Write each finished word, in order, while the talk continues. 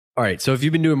All right. So if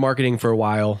you've been doing marketing for a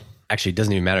while, actually, it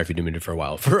doesn't even matter if you've been doing it for a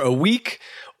while, for a week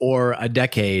or a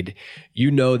decade, you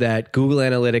know that Google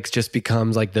Analytics just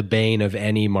becomes like the bane of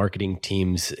any marketing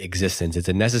team's existence. It's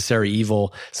a necessary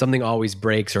evil. Something always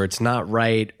breaks, or it's not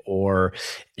right, or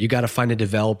you got to find a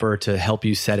developer to help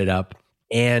you set it up.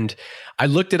 And I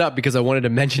looked it up because I wanted to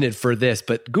mention it for this,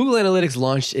 but Google Analytics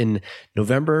launched in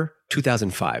November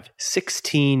 2005,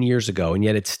 16 years ago, and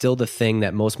yet it's still the thing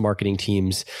that most marketing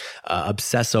teams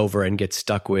obsess over and get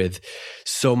stuck with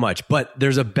so much. But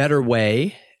there's a better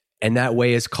way, and that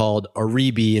way is called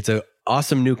Aribi. It's an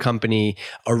awesome new company,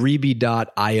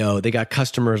 Aribi.io. They got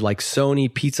customers like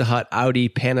Sony, Pizza Hut, Audi,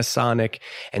 Panasonic,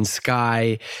 and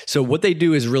Sky. So what they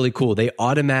do is really cool. They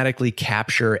automatically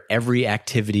capture every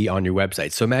activity on your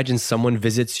website. So imagine someone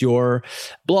visits your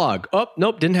blog. Oh,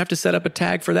 nope, didn't have to set up a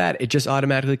tag for that. It just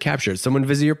automatically captures. Someone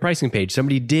visited your pricing page.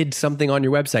 Somebody did something on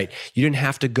your website. You didn't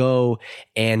have to go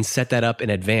and set that up in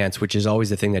advance, which is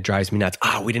always the thing that drives me nuts.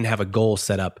 We didn't have a goal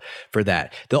set up for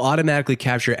that. They'll automatically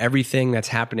capture everything that's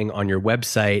happening on your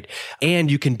website, and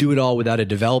you can do it all without a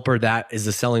developer. That is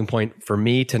the selling point for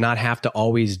me, to not have to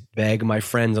always beg my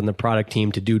friends on the product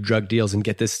team to do drug deals and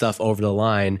get this stuff over the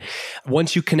line.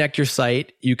 Once you connect your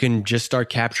site, you can just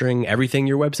start capturing everything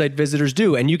your website visitors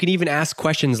do. And you can even ask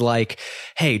questions like,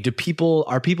 hey,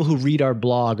 are people who read our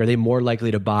blog, are they more likely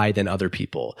to buy than other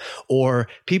people? Or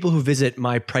people who visit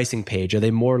my pricing page, are they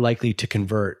more likely to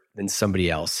convert than somebody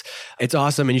else? It's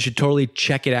awesome, and you should totally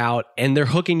check it out. And they're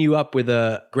hooking you up with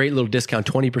a great little discount,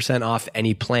 20% off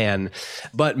any plan.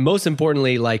 But most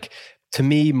importantly, to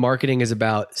me, marketing is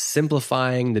about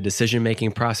simplifying the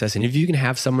decision-making process. And if you can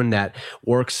have someone that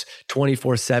works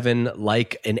 24/7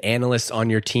 like an analyst on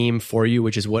your team for you,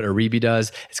 which is what Aribi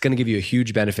does, it's going to give you a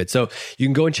huge benefit. So you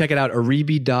can go and check it out,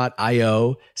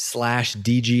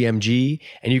 aribi.io/DGMG,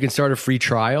 and you can start a free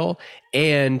trial.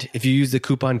 And if you use the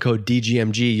coupon code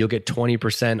DGMG, you'll get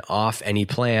 20% off any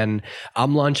plan.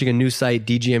 I'm launching a new site,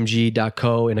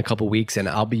 dgmg.co, in a couple weeks, and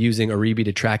I'll be using Aribi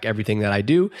to track everything that I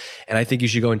do. And I think you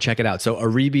should go and check it out. So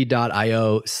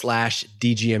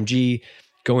aribi.io/DGMG,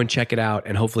 go and check it out,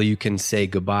 and hopefully you can say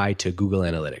goodbye to Google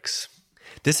Analytics.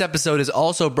 This episode is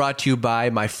also brought to you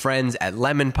by my friends at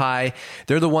Lemon Pie.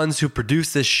 They're the ones who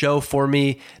produce this show for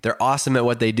me. They're awesome at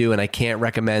what they do, and I can't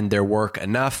recommend their work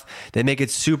enough. They make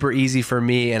it super easy for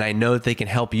me, and I know that they can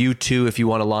help you too if you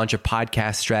want to launch a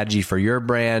podcast strategy for your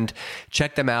brand.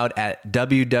 Check them out at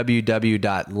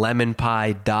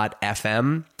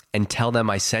www.lemonpie.fm and tell them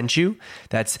I sent you.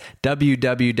 That's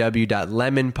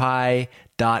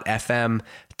www.lemonpie.fm.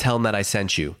 Tell them that I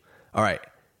sent you. All right,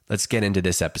 let's get into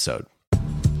this episode.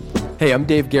 Hey, I'm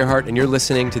Dave Gerhardt, and you're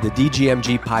listening to the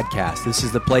DGMG podcast. This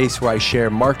is the place where I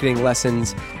share marketing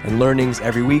lessons and learnings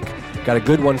every week. Got a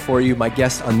good one for you. My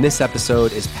guest on this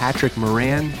episode is Patrick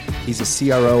Moran. He's a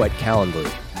CRO at Calendly.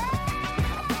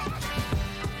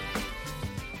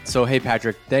 So, hey,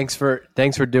 Patrick, thanks for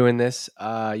doing this.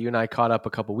 You and I caught up a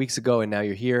couple weeks ago, and now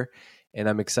you're here, and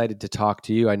I'm excited to talk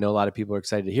to you. I know a lot of people are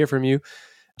excited to hear from you.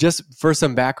 Just for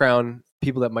some background,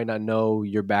 people that might not know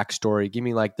your backstory, give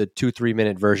me like the 2-3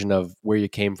 minute version of where you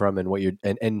came from and what you're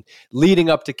and leading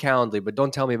up to Calendly, but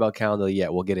don't tell me about Calendly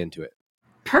yet. We'll get into it.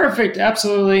 Perfect.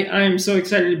 Absolutely. I'm so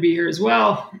excited to be here as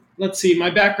well. Let's see.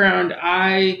 My background,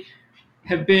 I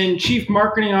have been chief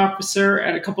marketing officer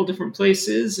at a couple different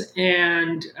places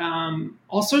and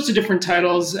all sorts of different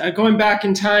titles. Going back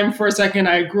in time for a second,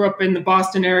 I grew up in the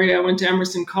Boston area. I went to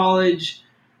Emerson College.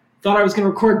 Thought I was going to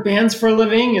record bands for a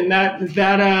living, and that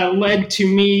led to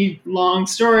me, long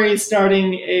story,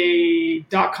 starting a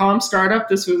 .com startup.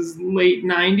 This was late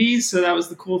 90s, so that was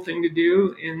the cool thing to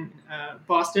do in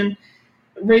Boston.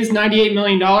 Raised $98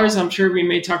 million. I'm sure we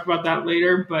may talk about that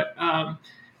later, but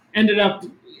ended up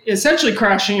essentially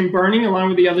crashing and burning along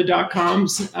with the other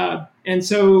 .coms. And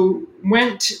so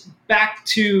went back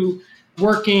to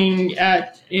working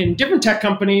in different tech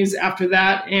companies after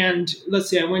that. And let's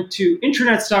see, I went to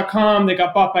intranets.com. They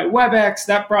got bought by WebEx.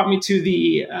 That brought me to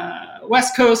the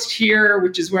West Coast here,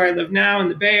 which is where I live now in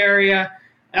the Bay Area.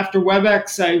 After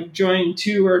WebEx, I joined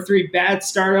 2 or 3 bad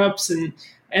startups and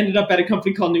ended up at a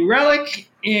company called New Relic.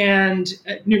 And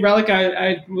at New Relic,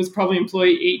 I was probably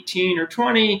employee 18 or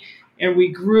 20. And we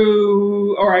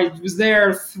grew, or I was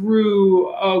there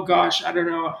through, I don't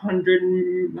know, 100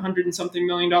 and something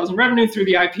 $million in revenue through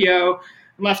the IPO.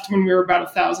 Left when we were about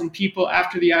 1,000 people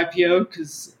after the IPO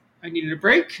because I needed a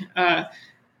break.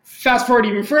 Fast forward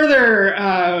even further,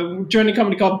 joined a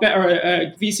company called,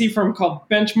 a VC firm called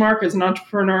Benchmark as an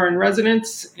entrepreneur in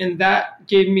residence. And that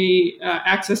gave me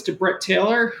access to Brett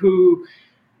Taylor, who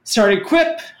started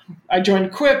Quip. I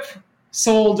joined Quip.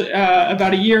 sold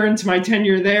about a year into my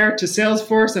tenure there to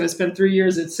Salesforce, and I spent 3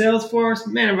 years at Salesforce.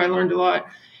 Man, have I learned a lot.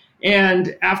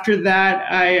 And after that,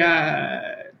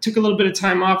 I took a little bit of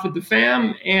time off with the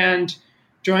fam and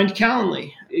joined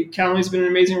Calendly. Calendly's been an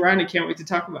amazing ride, and I can't wait to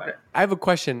talk about it. I have a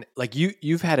question. Like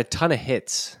you've had a ton of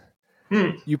hits.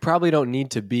 You probably don't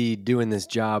need to be doing this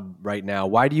job right now.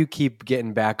 Why do you keep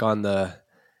getting back on the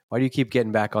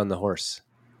horse?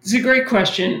 It's a great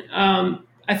question.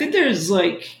 I think there's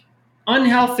like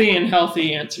unhealthy and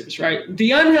healthy answers, right?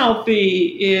 The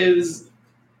unhealthy is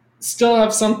still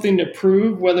have something to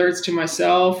prove, whether it's to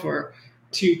myself or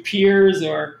to peers,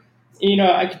 or,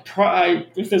 I could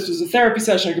if this was a therapy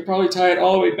session, I could probably tie it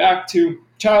all the way back to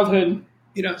childhood.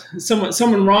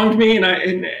 Someone wronged me,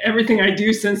 and everything I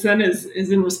do since then is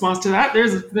in response to that.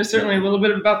 There's certainly a little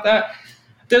bit about that.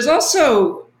 There's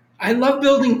also, I love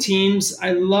building teams.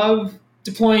 I love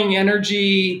deploying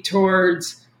energy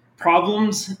towards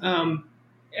problems.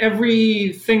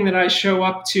 Everything that I show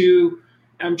up to,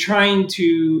 I'm trying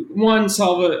to, one,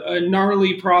 solve a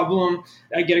gnarly problem.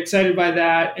 I get excited by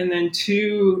that. And then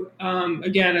two,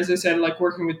 again, as I said, I like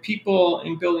working with people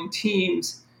and building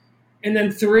teams. And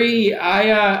then three,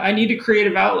 I need a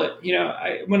creative outlet.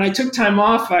 When I took time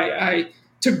off, I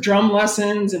took drum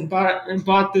lessons and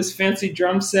bought this fancy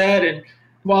drum set. And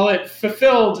while it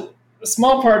fulfilled a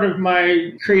small part of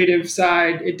my creative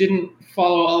side, it didn't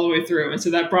follow all the way through. And so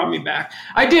that brought me back.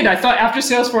 I thought after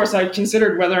Salesforce, I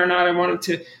considered whether or not I wanted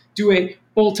to do a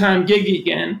full-time gig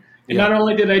again. And not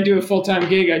only did I do a full-time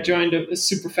gig, I joined a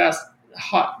super fast,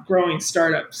 hot growing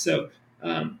startup. So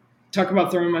talk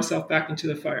about throwing myself back into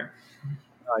the fire.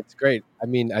 It's great. I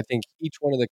mean, I think each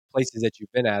one of the places that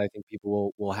you've been at, I think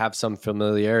people will have some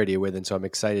familiarity with. And so I'm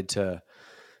excited to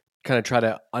kind of try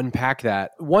to unpack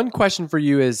that. One question for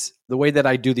you is, the way that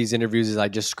I do these interviews is I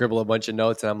just scribble a bunch of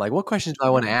notes and I'm like, what questions do I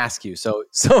want to ask you? So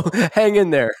hang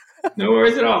in there. No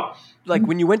worries at all. Like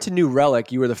when you went to New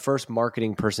Relic, you were the first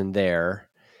marketing person there.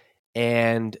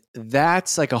 And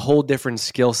that's like a whole different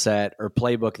skill set or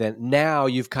playbook that now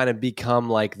you've kind of become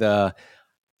like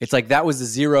it's like that was the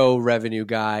zero revenue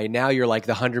guy. Now you're like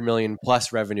the 100 million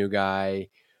plus revenue guy.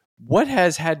 What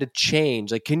has had to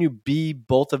change? Like, can you be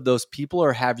both of those people,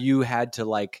 or have you had to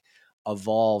like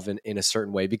evolve in a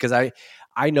certain way? Because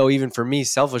I know even for me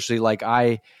selfishly, like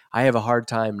I have a hard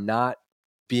time not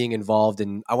being involved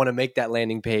in, I want to make that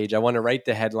landing page. I want to write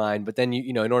the headline, but then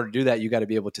in order to do that, you got to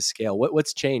be able to scale.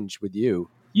 What's changed with you?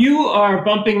 You are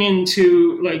bumping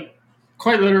into like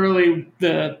quite literally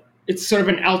it's sort of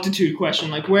an altitude question.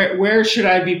 Like where should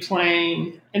I be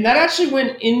playing? And that actually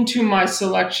went into my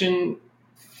selection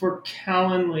for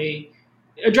Calendly.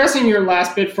 Addressing your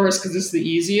last bit first, because it's the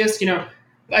easiest.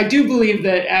 I do believe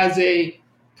that as a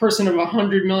person of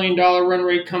 $100 million run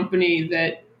rate company,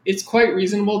 that it's quite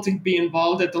reasonable to be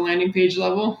involved at the landing page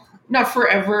level. Not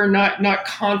forever, not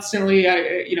constantly.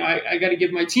 I got to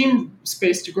give my team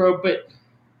space to grow, but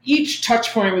each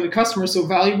touch point with a customer is so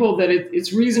valuable that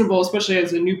it's reasonable, especially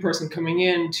as a new person coming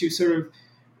in, to sort of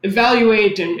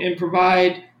evaluate and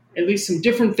provide at least some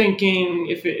different thinking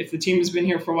if the team has been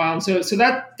here for a while. And so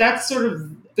that's sort of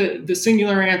the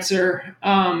singular answer.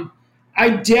 I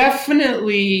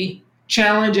definitely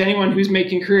challenge anyone who's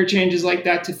making career changes like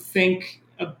that to think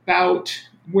about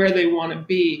where they want to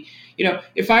be.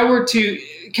 If I were to,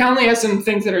 Calendly has some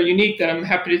things that are unique that I'm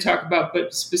happy to talk about,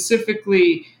 but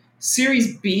specifically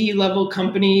Series B level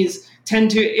companies tend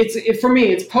to, for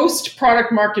me, it's post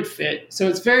product market fit. So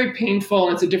it's very painful.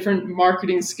 And it's a different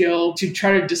marketing skill to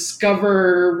try to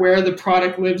discover where the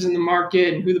product lives in the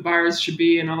market and who the buyers should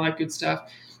be and all that good stuff.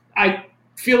 I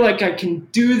feel like I can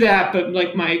do that, but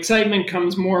like my excitement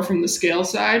comes more from the scale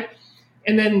side.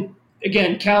 And then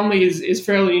again, Calendly is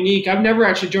fairly unique. I've never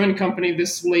actually joined a company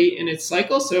this late in its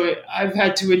cycle. So I've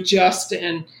had to adjust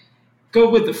and go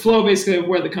with the flow basically of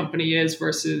where the company is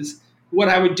versus what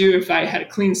I would do if I had a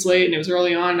clean slate and it was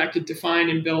early on. I could define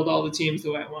and build all the teams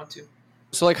the way I want to.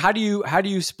 So like, how do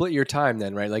you split your time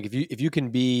then, right? Like if you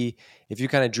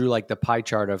kind of drew like the pie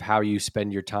chart of how you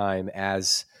spend your time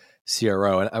as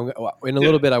CRO, and in a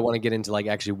little bit, I want to get into like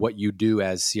actually what you do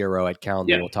as CRO at Calendly.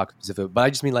 Yeah. We'll talk specific, but I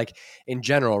just mean like in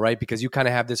general, right? Because you kind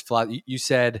of have this philosophy. You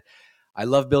said, I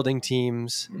love building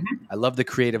teams. Mm-hmm. I love the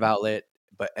creative outlet.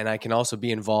 And I can also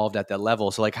be involved at that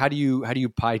level. So like, how do you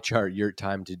pie chart your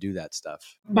time to do that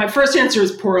stuff? My first answer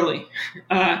is poorly.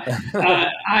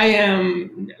 I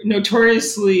am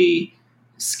notoriously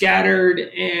scattered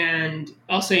and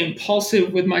I'll say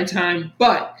impulsive with my time.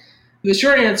 But the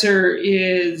short answer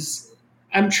is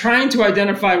I'm trying to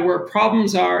identify where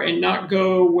problems are and not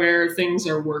go where things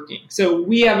are working. So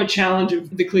we have a challenge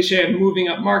of the cliche of moving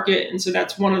up market. And so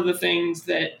that's one of the things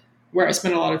that where I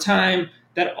spend a lot of time.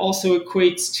 That also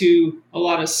equates to a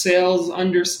lot of sales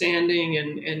understanding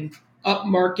and up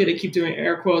market. I keep doing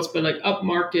air quotes, but like up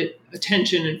market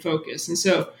attention and focus. And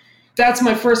so that's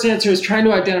my first answer, is trying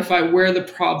to identify where the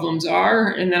problems are.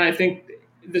 And then I think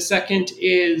the second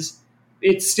is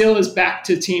it still is back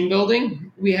to team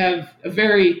building. We have a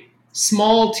very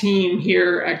small team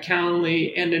here at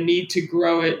Calendly and a need to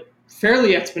grow it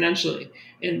fairly exponentially.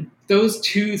 And those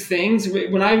two things,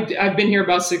 when I've been here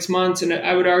about 6 months, and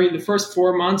I would argue the first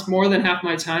 4 months, more than half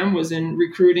my time was in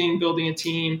recruiting, building a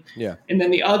team. Yeah. And then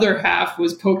the other half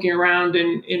was poking around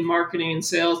in marketing and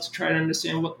sales to try to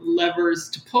understand what levers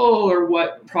to pull or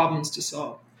what problems to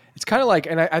solve. It's kind of like,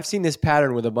 and I've seen this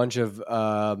pattern with a bunch of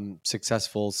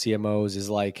successful CMOs, is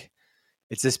like,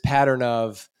 it's this pattern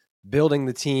of building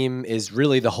the team is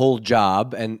really the whole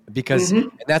job. And because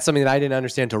and that's something that I didn't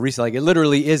understand until recently. Like, it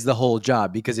literally is the whole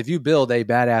job, because if you build a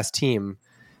badass team,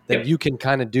 then you can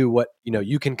kind of do what,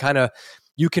 you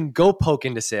can go poke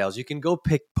into sales. You can go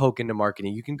poke into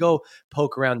marketing. You can go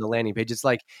poke around the landing page. It's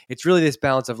like, it's really this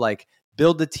balance of like,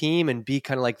 build the team and be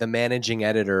kind of like the managing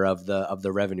editor of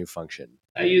the revenue function.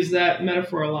 I use that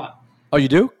metaphor a lot. Oh, you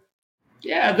do?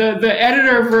 Yeah, the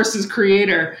editor versus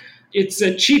creator. It's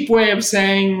a cheap way of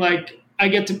saying, like, I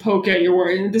get to poke at your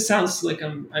work. And this sounds like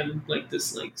I'm like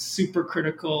this like super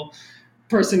critical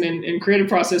person in creative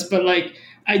process, but like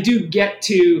I do get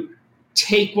to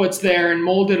take what's there and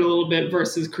mold it a little bit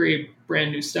versus create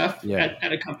brand new stuff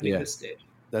at a company at this stage.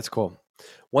 That's cool.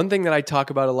 One thing that I talk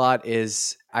about a lot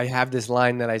is I have this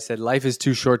line that I said, life is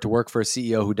too short to work for a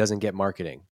CEO who doesn't get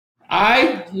marketing.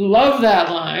 I love that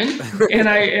line, and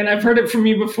I've heard it from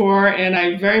you before, and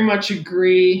I very much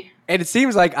agree. And it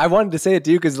seems like I wanted to say it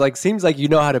to you because, like, seems like you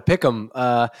know how to pick them.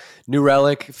 New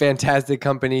Relic, fantastic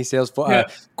company.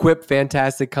 Salesforce, Quip,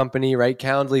 fantastic company. Right?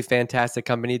 Calendly, fantastic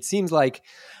company. It seems like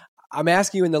I'm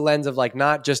asking you in the lens of like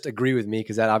not just agree with me,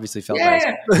 because that obviously felt nice,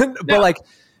 but like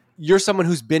you're someone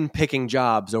who's been picking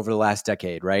jobs over the last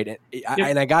decade, right?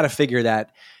 And I got to figure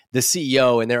that the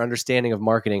CEO and their understanding of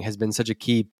marketing has been such a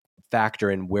key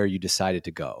factor in where you decided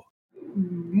to go.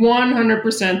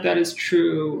 100% that is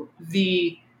true.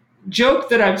 The joke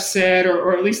that I've said,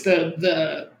 or at least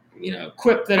the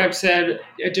quip that I've said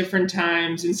at different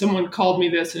times, and someone called me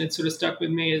this and it sort of stuck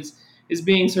with me, is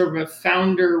being sort of a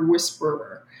founder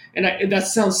whisperer. And that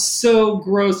sounds so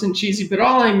gross and cheesy, but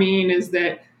all I mean is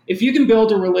that if you can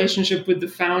build a relationship with the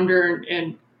founder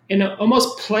and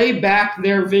almost play back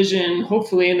their vision,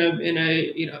 hopefully in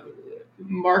a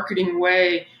marketing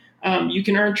way, you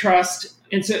can earn trust.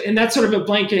 And that's sort of a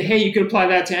blanket, hey, you could apply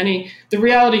that to any. The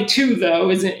reality too, though,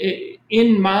 is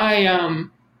in my,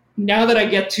 now that I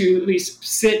get to at least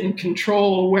sit and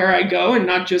control where I go and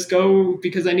not just go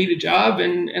because I need a job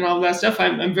and all that stuff,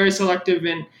 I'm very selective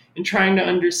in trying to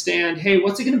understand, hey,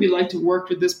 what's it going to be like to work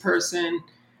with this person?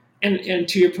 And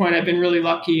to your point, I've been really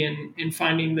lucky in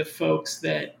finding the folks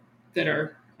that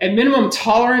are at minimum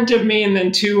tolerant of me, and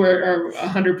then two are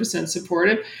 100%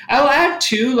 supportive. I'll add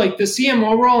too, like the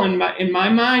CMO role in my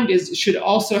mind should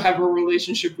also have a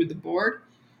relationship with the board,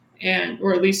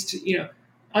 or at least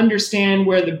understand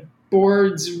where the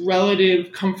board's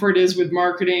relative comfort is with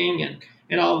marketing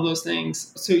and all of those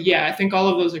things. So yeah, I think all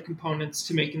of those are components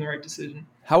to making the right decision.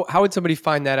 How would somebody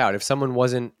find that out if someone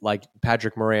wasn't like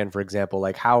Patrick Moran, for example?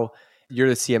 Like, how you're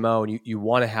the CMO and you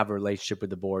want to have a relationship with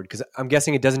the board? Because I'm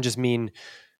guessing it doesn't just mean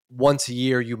once a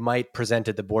year you might present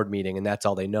at the board meeting and that's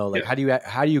all they know. Like, how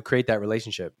do you create that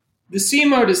relationship? The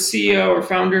CMO to CEO or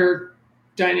founder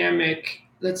dynamic.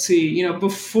 Let's see.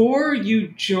 Before you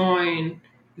join,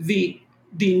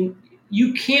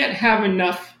 you can't have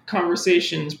enough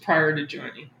conversations prior to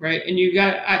joining, right? And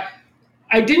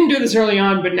I didn't do this early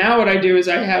on, but now what I do is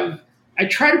I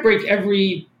try to break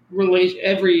every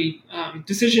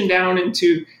decision down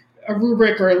into a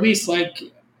rubric, or at least like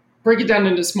break it down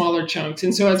into smaller chunks.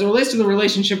 And so as it relates to the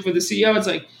relationship with the CEO, it's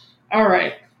like, all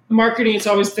right, marketing, it's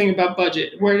always thinking about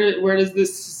budget. Where does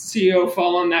this CEO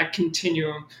fall on that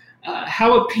continuum?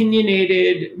 How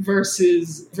opinionated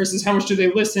versus how much do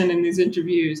they listen in these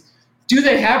interviews? Do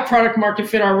they have product market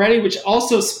fit already, which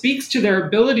also speaks to their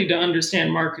ability to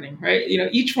understand marketing, right?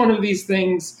 Each one of these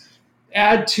things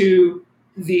add to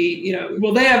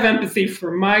will they have empathy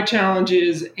for my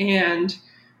challenges, and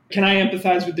can I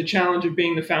empathize with the challenge of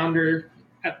being the founder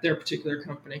at their particular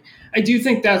company? I do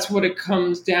think that's what it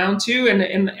comes down to.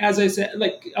 And as I said,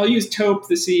 like I'll use Tope,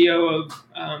 the CEO of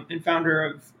and founder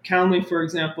of Calendly, for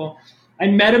example. I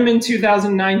met him in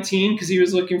 2019 because he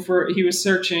was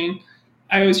searching.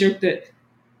 I always joke that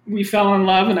we fell in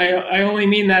love, and I only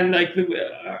mean that in like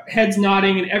the heads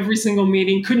nodding in every single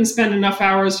meeting. Couldn't spend enough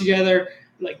hours together.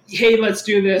 like, hey, let's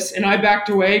do this. And I backed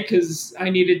away because I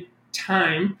needed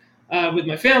time with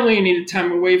my family. I needed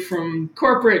time away from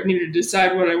corporate, needed to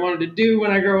decide what I wanted to do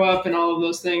when I grow up and all of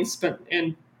those things,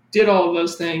 and did all of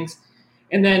those things.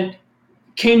 And then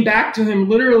came back to him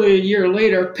literally a year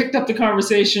later, picked up the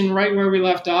conversation right where we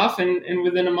left off. And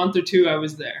within a month or two, I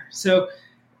was there. So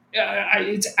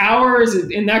it's hours.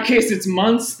 In that case, it's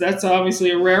months. That's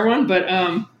obviously a rare one. But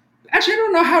actually, I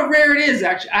don't know how rare it is,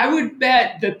 actually. I would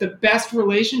bet that the best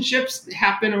relationships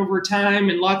happen over time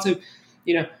and lots of,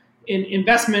 in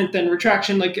investment and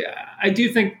retraction. Like, I do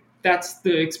think that's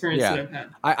the experience that I've had.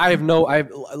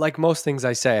 I like most things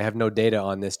I say, I have no data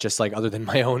on this, just like other than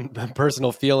my own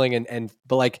personal feeling.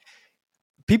 But like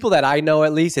people that I know,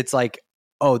 at least, it's like,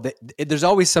 there's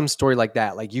always some story like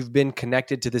that. Like you've been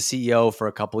connected to the CEO for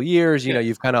a couple of years,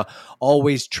 you've kind of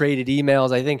always traded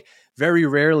emails. I think very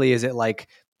rarely is it like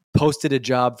posted a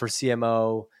job for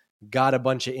CMO, got a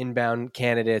bunch of inbound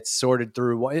candidates, sorted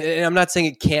through. And I'm not saying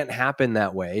it can't happen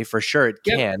that way. For sure it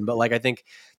can. But like, I think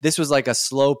this was like a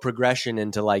slow progression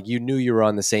into like, you knew you were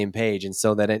on the same page. And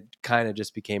so then it kind of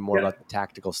just became more about the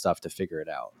tactical stuff to figure it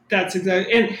out. That's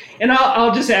exactly. And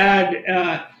I'll just add,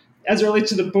 as it relates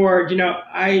to the board,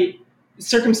 I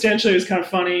circumstantially, it was kind of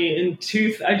funny.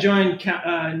 I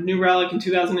joined New Relic in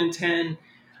 2010.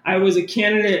 I was a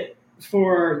candidate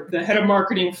for the head of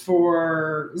marketing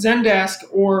for Zendesk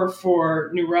or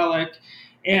for New Relic.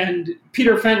 And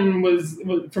Peter Fenton was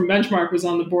from Benchmark, was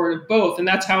on the board of both. And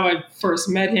that's how I first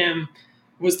met him,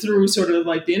 was through sort of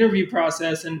like the interview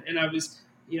process. And I was,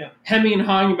 hemming and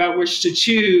hawing about which to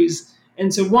choose.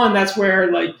 And so one, that's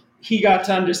where like he got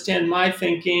to understand my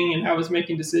thinking and how I was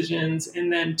making decisions.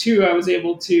 And then two, I was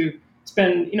able to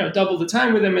spend, double the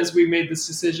time with him as we made this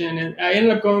decision. And I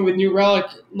ended up going with New Relic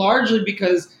largely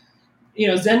because,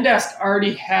 Zendesk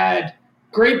already had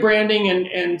great branding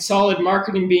and solid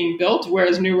marketing being built,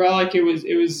 whereas New Relic, it was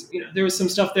there was some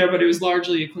stuff there, but it was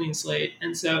largely a clean slate.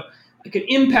 And so I could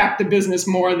impact the business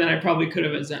more than I probably could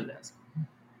have at Zendesk.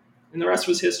 And the rest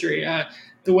was history.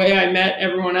 The way I met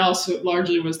everyone else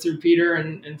largely was through Peter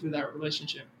and through that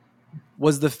relationship.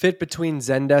 Was the fit between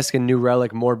Zendesk and New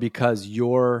Relic more because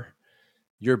your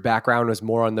background was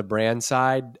more on the brand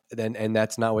side and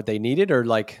that's not what they needed, or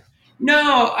like?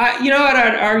 No, you know what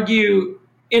I'd argue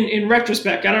in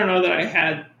retrospect, I don't know that I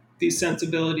had these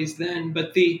sensibilities then,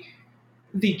 but the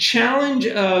challenge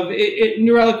of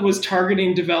New Relic was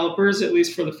targeting developers, at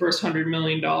least for the first $100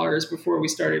 million before we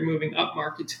started moving up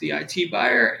market to the IT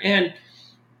buyer. And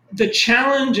the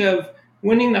challenge of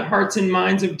winning the hearts and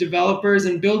minds of developers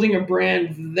and building a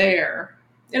brand there.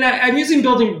 And I'm using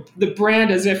building the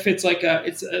brand as if it's like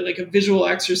a visual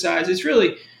exercise. It's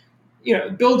really,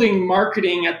 building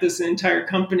marketing at this entire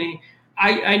company.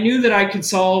 I knew that I could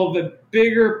solve a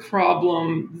bigger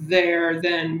problem there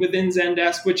than within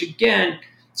Zendesk, which again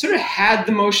sort of had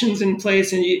the motions in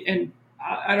place. And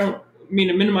I don't mean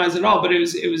to minimize it all, but it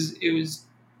was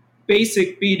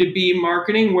basic B2B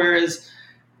marketing, whereas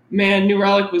New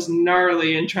Relic was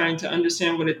gnarly in trying to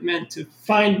understand what it meant to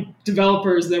find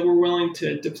developers that were willing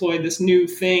to deploy this new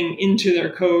thing into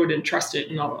their code and trust it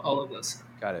and all of this.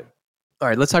 Got it. All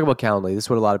right, let's talk about Calendly. This is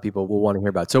what a lot of people will want to hear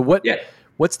about. So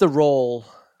what's the role?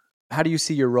 How do you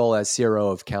see your role as CRO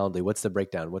of Calendly? What's the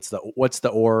breakdown? What's the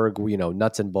org,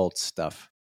 nuts and bolts stuff?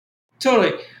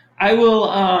 Totally. I will,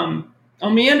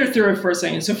 I'll meander through it for a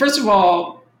second. So first of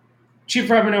all, Chief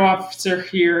Revenue Officer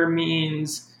here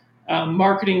means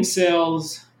marketing,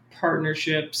 sales,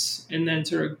 partnerships, and then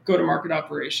sort of go-to-market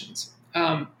operations.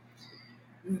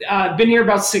 I've been here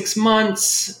about 6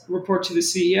 months, report to the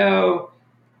CEO.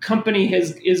 Company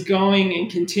is going and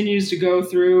continues to go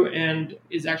through and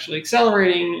is actually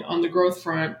accelerating on the growth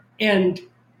front. And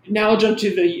now I'll jump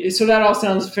to so that all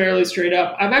sounds fairly straight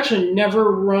up. I've actually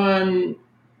never run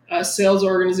a sales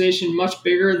organization much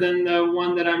bigger than the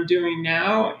one that I'm doing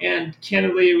now. And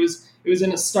candidly, it was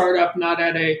in a startup, not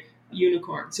at a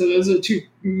unicorn. So those are two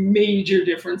major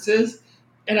differences.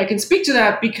 And I can speak to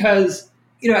that because,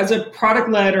 as a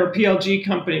product-led or PLG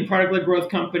company, product-led growth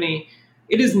company,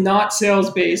 it is not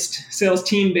sales-based, sales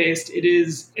team-based. It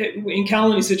is, in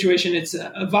Calendly's situation, it's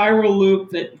a viral loop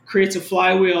that creates a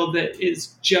flywheel that is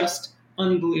just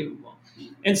unbelievable.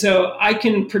 And so I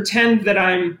can pretend that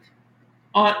I'm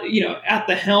at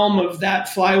the helm of that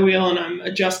flywheel and I'm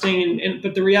adjusting,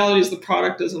 but the reality is the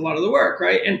product does a lot of the work,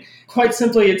 right? And quite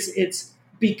simply, it's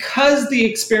because the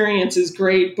experience is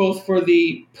great, both for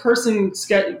the person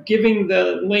giving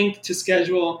the link to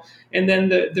schedule, and then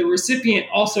the recipient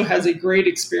also has a great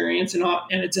experience, and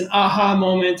it's an aha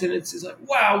moment, and it's like,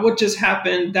 wow, what just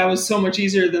happened? That was so much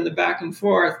easier than the back and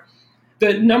forth.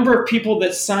 The number of people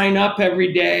that sign up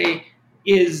every day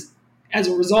is as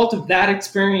a result of that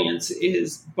experience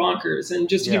is bonkers. And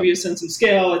just to give Yeah. you a sense of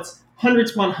scale, it's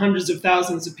hundreds upon hundreds of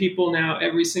thousands of people now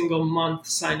every single month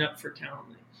sign up for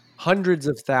Calendly. Hundreds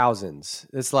of thousands.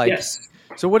 It's like, Yes.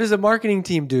 so what does a marketing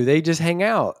team do? They just hang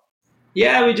out.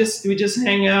 Yeah, we just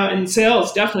hang out, and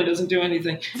sales definitely doesn't do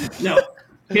anything. No,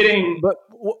 kidding. But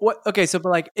what? Okay, so but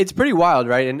like it's pretty wild,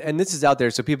 right? And this is out there,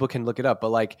 so people can look it up. But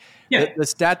like Yeah. the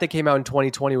stat that came out in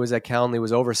 2020 was that Calendly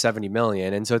was over 70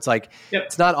 million, and so it's like Yep.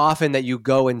 it's not often that you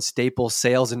go and staple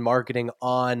sales and marketing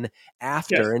on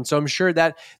after. Yes. And so I'm sure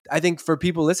that I think for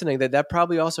people listening that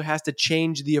probably also has to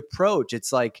change the approach.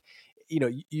 It's like, you know,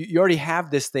 you already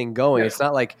have this thing going. Yeah. It's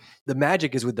not like the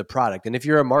magic is with the product. And if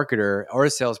you're a marketer or a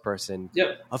salesperson,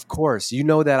 Yep. of course, you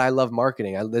know that I love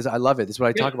marketing. I love it. This is what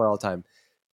I talk about all the time.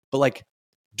 But like,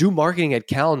 do marketing at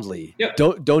Calendly. Yep.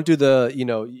 Don't do the, you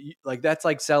know, like that's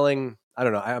like selling. I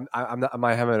don't know. I'm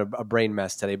having a brain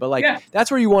mess today, but like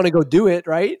that's where you want to go do it,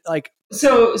 right? Like,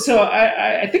 so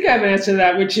I think I have an answer to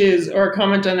that, which is, or a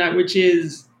comment on that, which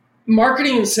is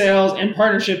marketing and sales and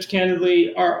partnerships,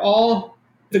 candidly, are all,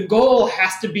 the goal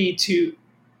has to be to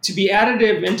be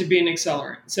additive and to be an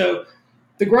accelerant. So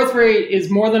the growth rate is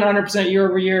more than 100% year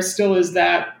over year, still is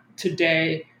that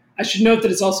today. I should note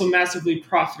that it's also massively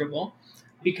profitable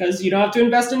because you don't have to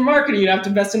invest in marketing. You don't have to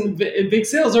invest in a big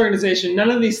sales organization. None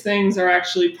of these things are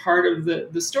actually part of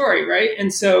the story, right?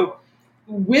 And so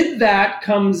with that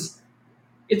comes,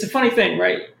 it's a funny thing,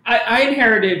 right? I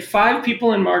inherited 5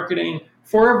 people in marketing,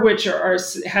 4 of which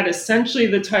had essentially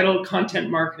the title content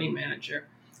marketing manager,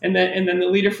 and then the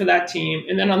leader for that team.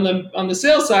 And then on the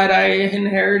sales side, I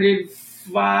inherited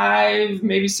 5,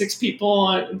 maybe 6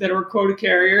 people that were quota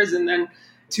carriers, and then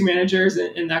 2 managers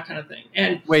and that kind of thing.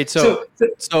 And wait, so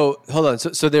hold on.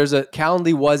 So there's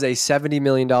Calendly was a $70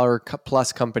 million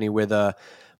plus company with a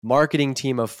marketing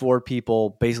team of 4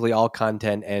 people, basically all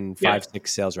content and 5-6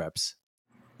 sales reps.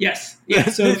 Yes. Yeah.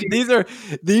 So these are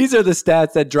the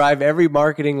stats that drive every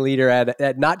marketing leader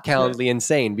at not Calendly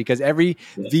insane, because every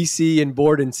VC and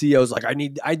board and CEO is like,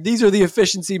 these are the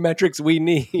efficiency metrics we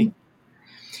need.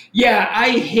 Yeah,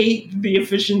 I hate the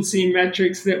efficiency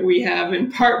metrics that we have,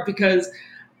 in part because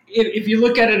if you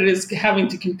look at it as having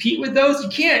to compete with those, you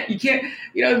can't,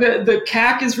 you know, the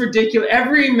CAC is ridiculous.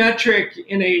 Every metric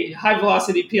in a high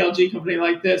velocity PLG company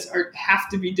like this have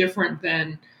to be different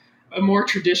than a more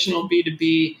traditional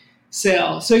B2B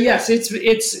sale. So yes,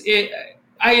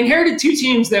 I inherited 2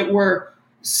 teams that were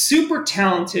super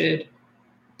talented,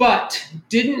 but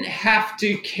didn't have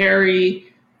to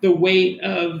carry the weight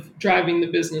of driving the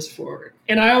business forward.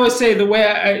 And I always say the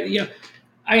way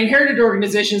I inherited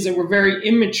organizations that were very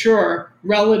immature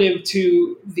relative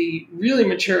to the really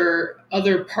mature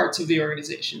other parts of the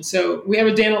organization. So we have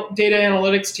a data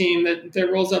analytics team that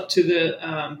rolls up to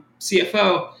the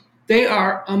CFO. They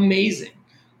are amazing.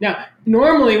 Now,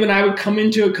 normally when I would come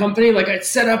into a company, like I'd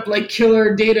set up like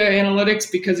killer data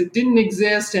analytics because it didn't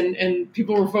exist, and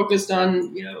people were focused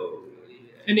on, you know,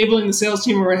 enabling the sales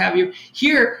team or what have you.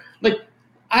 Here, like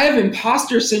I have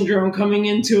imposter syndrome coming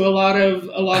into a lot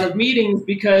of meetings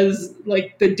because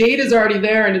like the data is already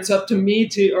there and it's up to me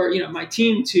or my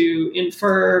team to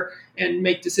infer and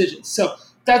make decisions. So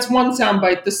that's one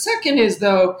soundbite. The second is,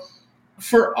 though,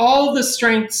 for all the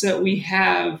strengths that we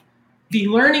have, the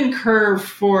learning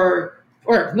curve or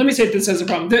let me say this as a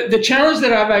problem. The challenge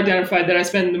that I've identified that I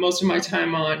spend the most of my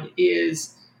time on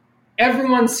is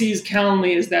everyone sees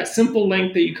Calendly as that simple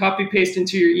link that you copy paste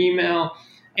into your email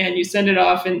and you send it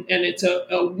off, and it's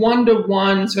a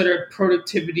one-to-one sort of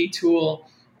productivity tool.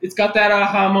 It's got that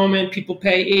aha moment. People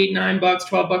pay $8, $9,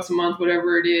 $12 a month,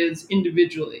 whatever it is,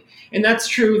 individually. And that's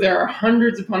true. There are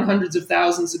hundreds upon hundreds of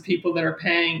thousands of people that are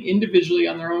paying individually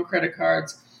on their own credit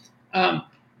cards.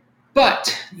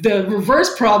 But the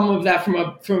reverse problem of that,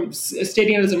 from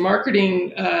stating it as a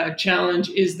marketing challenge,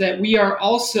 is that we are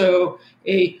also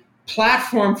a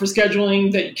platform for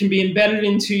scheduling that can be embedded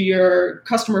into your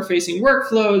customer-facing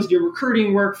workflows, your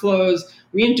recruiting workflows.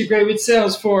 We integrate with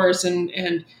Salesforce,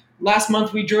 and last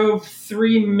month we drove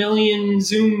 3 million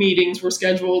Zoom meetings were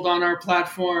scheduled on our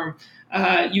platform.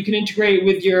 You can integrate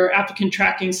with your applicant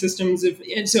tracking systems,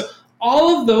 and so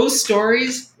all of those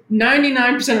stories.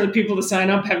 99% of the people that sign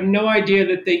up have no idea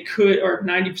that they could, or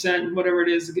 90%, whatever it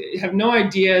is, have no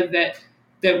idea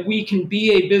that we can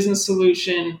be a business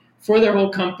solution for their whole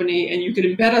company, and you could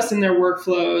embed us in their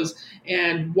workflows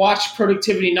and watch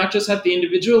productivity, not just at the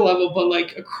individual level, but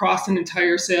like across an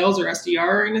entire sales or SDR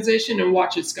organization, and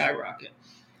watch it skyrocket.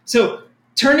 So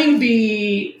turning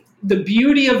the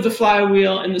beauty of the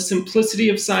flywheel and the simplicity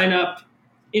of sign up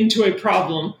into a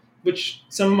problem, which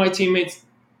some of my teammates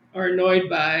are annoyed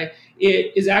by,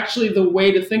 it is actually the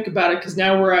way to think about it, because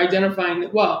now we're identifying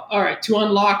that, well, all right, to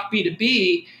unlock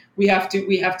B2B, we have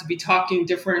to be talking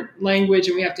different language,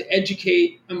 and we have to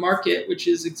educate a market, which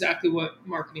is exactly what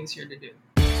marketing is here to do.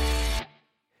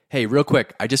 Hey, real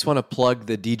quick, I just want to plug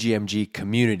the DGMG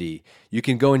community. You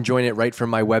can go and join it right from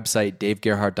my website,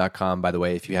 davegerhardt.com. By the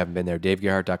way, if you haven't been there,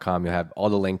 davegerhardt.com, you'll have all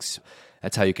the links.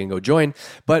 That's how you can go join.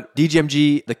 But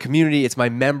DGMG, the community, it's my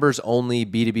members only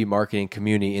B2B marketing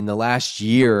community. In the last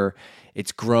year,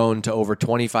 it's grown to over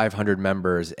 2,500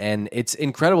 members. And it's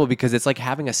incredible because it's like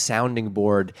having a sounding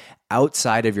board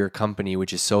outside of your company,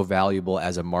 which is so valuable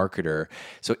as a marketer.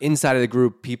 So inside of the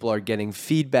group, people are getting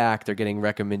feedback, they're getting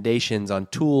recommendations on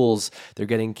tools, they're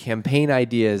getting campaign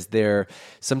ideas.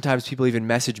 Sometimes people even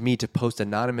message me to post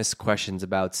anonymous questions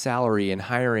about salary and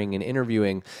hiring and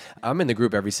interviewing. I'm in the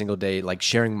group every single day, like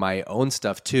sharing my own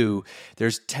stuff too.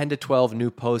 There's 10 to 12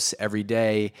 new posts every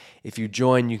day. If you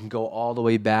join, you can go all the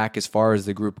way back as far as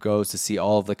the group goes to see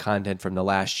all of the content from the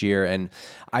last year. And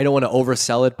I don't want to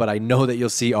oversell it, but I know that you'll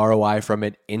see ROI from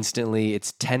it instantly.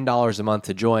 It's $10 a month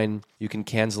to join. You can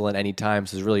cancel at any time,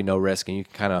 so there's really no risk. And you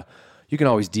can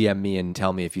always DM me and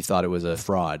tell me if you thought it was a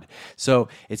fraud. So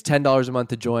it's $10 a month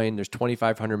to join. There's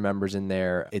 2,500 members in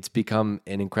there. It's become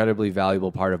an incredibly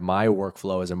valuable part of my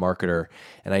workflow as a marketer,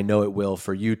 and I know it will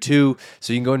for you too.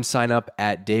 So you can go and sign up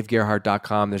at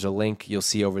davegerhardt.com. There's a link you'll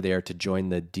see over there to join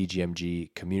the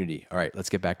DGMG community. All right, let's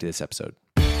get back to this episode.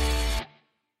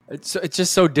 It's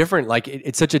just so different. Like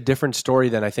it's such a different story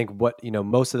than I think what,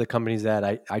 most of the companies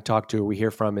that I talk to or we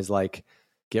hear from is like,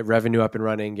 get revenue up and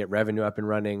running.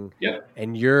 Yep.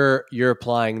 And you're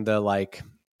applying the like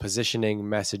positioning,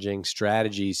 messaging,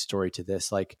 strategy story to this.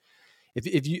 Like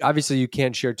if you, obviously you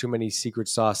can't share too many secret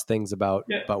sauce things about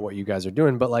what you guys are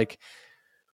doing, but like,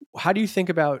 how do you think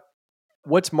about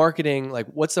what's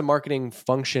the marketing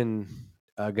function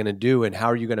going to do, and how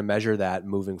are you going to measure that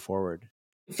moving forward?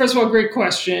 First of all, great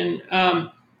question.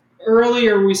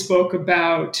 Earlier, we spoke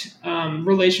about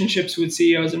relationships with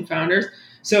CEOs and founders.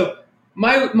 So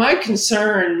my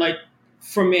concern, like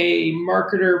from a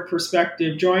marketer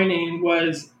perspective, joining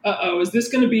was, is this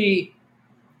going to be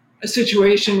a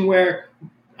situation where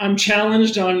I'm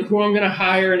challenged on who I'm going to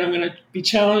hire, and I'm going to be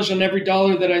challenged on every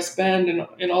dollar that I spend,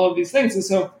 and all of these things. And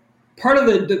so part of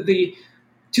the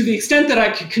to the extent that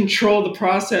I could control the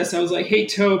process, I was like, hey,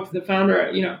 Tope, the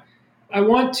founder, I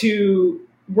want to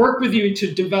work with you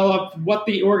to develop what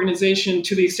the organization,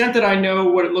 to the extent that I know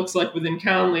what it looks like within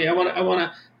Calendly. I want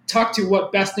to talk to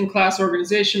what best-in-class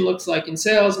organization looks like in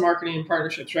sales, marketing, and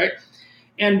partnerships, right?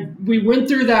 And we went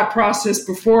through that process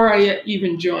before I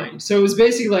even joined. So it was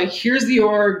basically like, here's the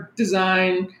org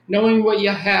design, knowing what you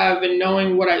have and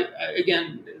knowing what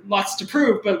again, lots to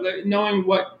prove, but knowing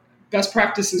what best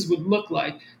practices would look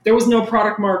like. There was no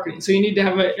product marketing. So you need to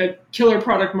have a killer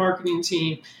product marketing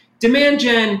team. Demand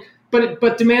gen,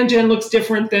 but demand gen looks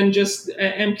different than just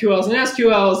MQLs and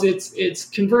SQLs. It's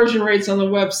conversion rates on the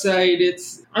website.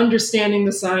 It's understanding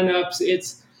the signups.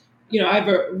 It's, I have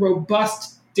a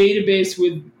robust database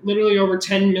with literally over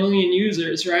 10 million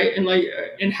users, right?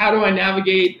 And how do I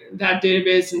navigate that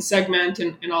database and segment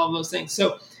and all of those things?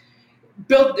 So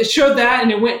it showed that,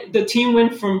 and the team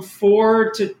went from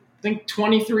 4 to I think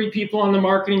 23 people on the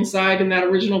marketing side in that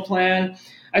original plan.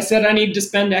 I said I need to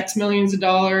spend X millions of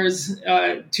dollars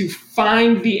to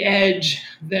find the edge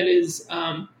that is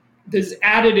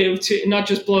additive to not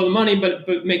just blow the money,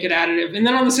 but make it additive. And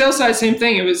then on the sales side, same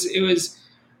thing. It was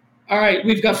all right.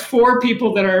 We've got 4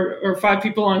 people or 5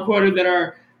 people on quota that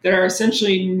are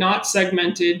essentially not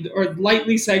segmented or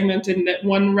lightly segmented, and that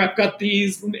one rep got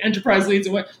these enterprise leads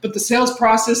and but the sales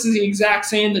process is the exact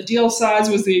same. The deal size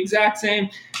was the exact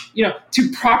same.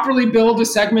 To properly build a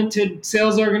segmented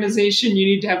sales organization, you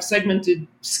need to have segmented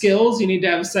skills. You need to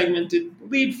have a segmented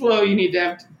lead flow. You need to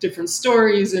have different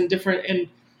stories and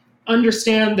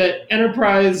understand that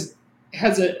enterprise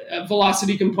has a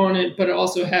velocity component, but it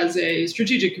also has a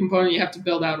strategic component. You have to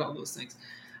build out all those things.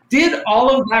 Did all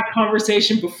of that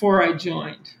conversation before I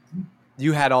joined.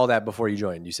 You had all that before you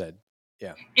joined, you said.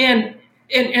 Yeah. And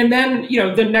then,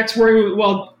 the next worry,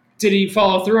 well, did he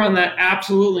follow through on that?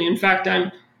 Absolutely. In fact,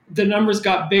 the numbers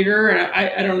got bigger, and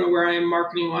I don't know where I am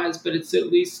marketing wise, but it's at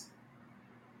least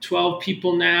 12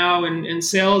 people now, and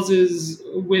sales is,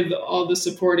 with all the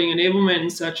supporting enablement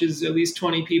and such, is at least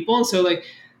 20 people. And so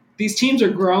these teams are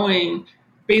growing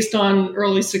based on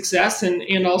early success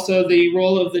and also the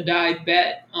roll of the die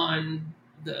bet on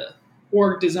the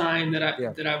org design that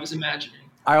I was imagining.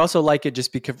 I also like it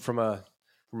just because from a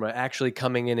actually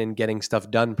coming in and getting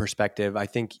stuff done perspective. I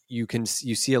think you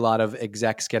see a lot of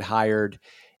execs get hired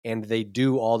and they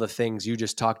do all the things you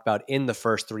just talked about in the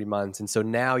first 3 months. And so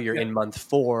now you're in month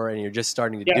 4 and you're just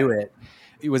starting to do it.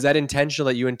 Was that intentional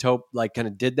that you and Tope like kind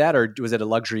of did that, or was it a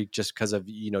luxury just because of,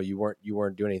 you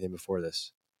weren't doing anything before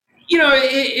this?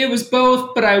 It was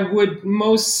both, but I would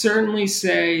most certainly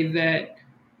say that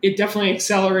it definitely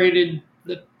accelerated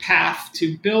the path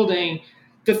to building.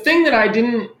 The thing that I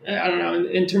don't know,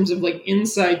 in terms of like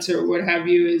insights or what have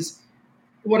you, is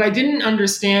what I didn't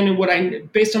understand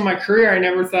and based on my career, I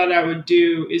never thought I would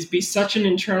do is be such an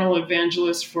internal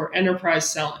evangelist for enterprise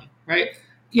selling, right?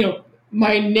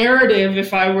 My narrative,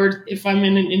 if I'm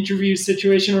in an interview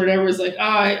situation or whatever, is like,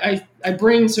 I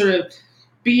bring sort of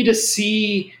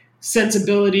B2C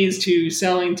sensibilities to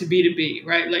selling to B2B,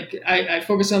 right? Like I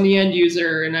focus on the end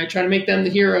user and I try to make them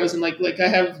the heroes. And like I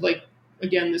have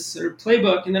again, this sort of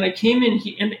playbook. And then I came in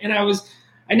and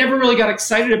I never really got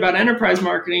excited about enterprise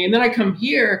marketing. And then I come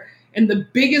here and the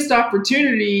biggest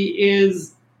opportunity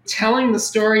is telling the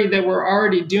story that we're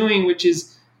already doing, which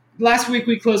is last week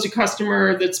we closed a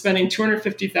customer that's spending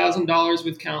 $250,000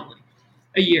 with Calendly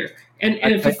a year. And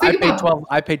if you think about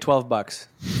I paid $12.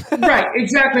 Right,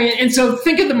 exactly. And so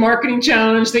think of the marketing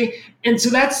challenge thing. And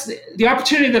so that's the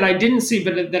opportunity that I didn't see,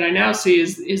 but that I now see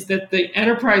is that the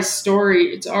enterprise story,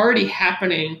 it's already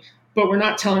happening, but we're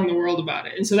not telling the world about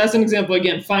it. And so that's an example,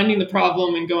 again, finding the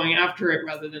problem and going after it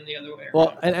rather than the other way around.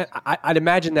 Well, and I'd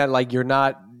imagine that like you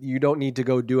don't need to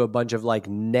go do a bunch of like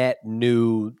net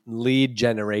new lead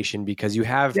generation because you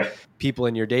have people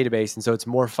in your database. And so it's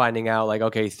more finding out like,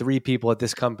 okay, 3 people at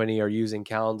this company are using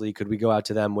Calendly. Could we go out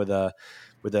to them with a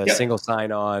single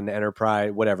sign-on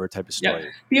enterprise, whatever type of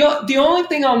story? The only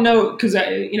thing I'll note, because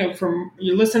from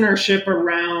your listenership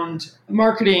around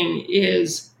marketing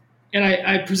is, and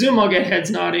I presume I'll get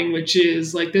heads nodding, which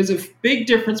is like there's a big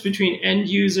difference between end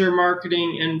user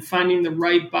marketing and finding the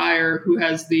right buyer who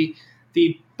has the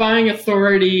buying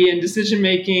authority and decision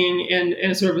making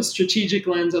and sort of a strategic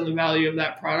lens on the value of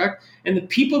that product. And the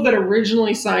people that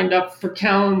originally signed up for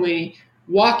Calendly,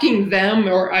 walking them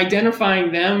or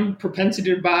identifying them,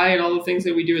 propensity to buy, and all the things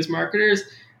that we do as marketers,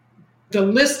 the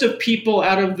list of people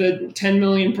out of the 10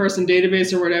 million person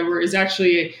database or whatever is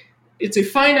actually it's a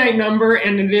finite number,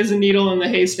 and it is a needle in the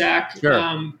haystack. Sure.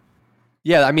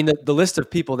 I mean, the list of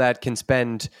people that can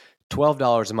spend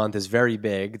 $12 a month is very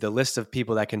big. The list of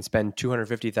people that can spend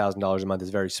 $250,000 a month is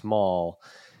very small.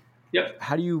 Yep.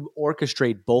 How do you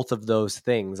orchestrate both of those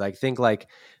things? I think like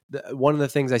one of the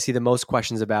things I see the most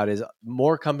questions about is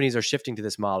more companies are shifting to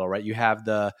this model, right? You have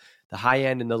the high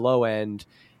end and the low end.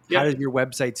 How does your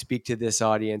website speak to this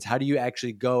audience? How do you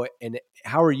actually go and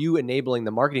how are you enabling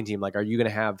the marketing team? Like, are you going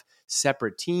to have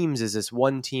separate teams? Is this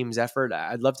one team's effort?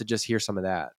 I'd love to just hear some of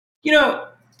that.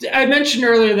 I mentioned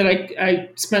earlier that I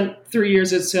spent 3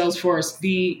 years at Salesforce.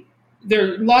 There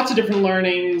are lots of different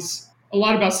learnings, a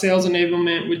lot about sales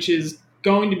enablement, which is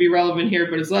going to be relevant here,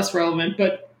 but is less relevant.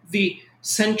 But the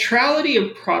centrality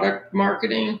of product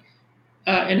marketing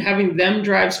and having them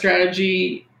drive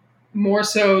strategy more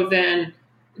so than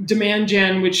demand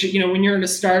gen, which, when you're in a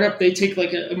startup, they take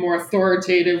like a more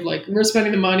authoritative, like we're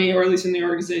spending the money, or at least in the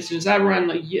organizations I run,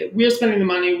 like we're spending the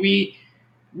money,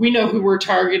 we know who we're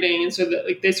targeting. And so that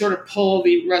like they sort of pull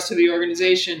the rest of the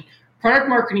organization. Product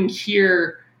marketing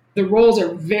here, the roles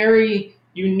are very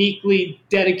uniquely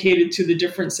dedicated to the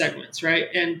different segments, right?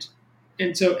 And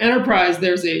so enterprise,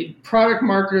 there's a product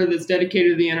marketer that's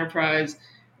dedicated to the enterprise,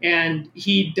 and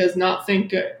he does not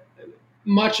think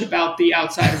much about the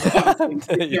outside of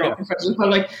the professional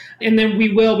public. And then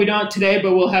we don't today,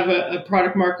 but we'll have a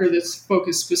product marketer that's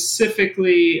focused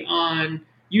specifically on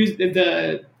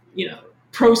the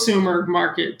prosumer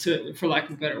market, for lack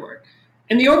of a better word.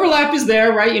 And the overlap is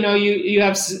there, right? You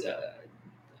have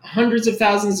hundreds of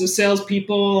thousands of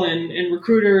salespeople and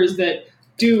recruiters that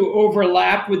do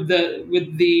overlap with the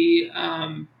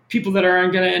people that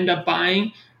are going to end up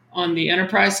buying on the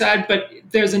enterprise side. But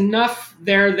there's enough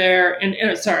there.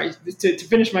 And sorry, to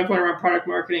finish my point around product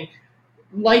marketing,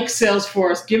 like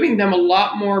Salesforce, giving them a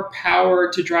lot more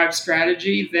power to drive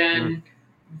strategy than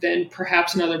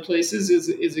perhaps in other places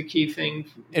is a key thing.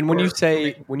 And when you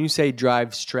say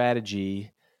drive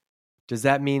strategy, does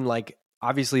that mean like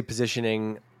obviously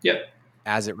positioning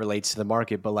as it relates to the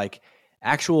market, but like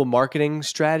actual marketing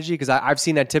strategy? Because I've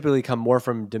seen that typically come more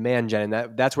from demand gen,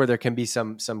 and that's where there can be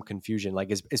some confusion.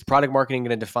 Like is product marketing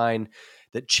going to define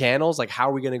the channels? Like how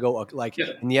are we going to go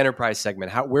in the enterprise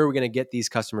segment? Where are we going to get these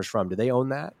customers from? Do they own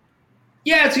that?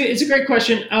 Yeah, it's a great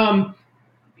question. My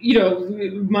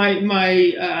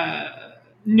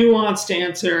nuanced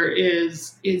answer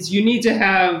is they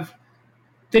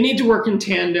need to work in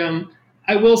tandem.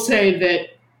 I will say that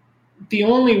the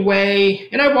only way,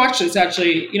 and I watched this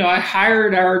actually, I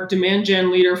hired our demand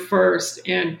gen leader first,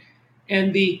 and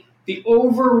the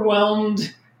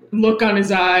overwhelmed look on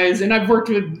his eyes, and I've worked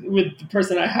with the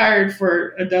person I hired for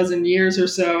a dozen years or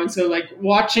so, and so like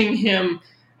watching him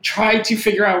try to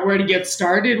figure out where to get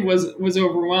started was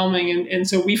overwhelming, and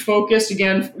so we focused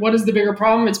again. What is the bigger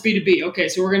problem? It's B2B. Okay,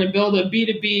 so we're going to build a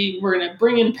B2B. We're going to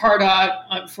bring in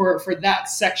Pardot for that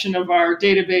section of our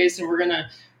database, and we're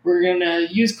gonna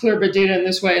use Clearbit data in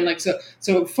this way, and like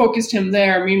so focused him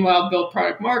there. Meanwhile, built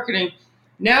product marketing.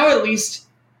 Now at least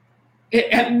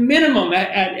at minimum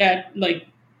at like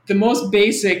the most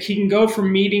basic, he can go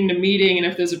from meeting to meeting, and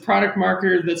if there's a product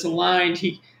marketer that's aligned,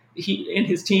 he and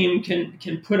his team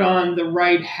can put on the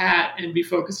right hat and be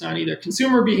focused on either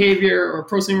consumer behavior or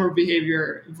prosumer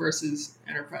behavior versus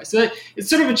enterprise. So it's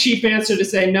sort of a cheap answer to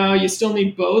say no, you still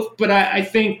need both. But I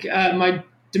think my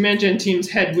demand gen team's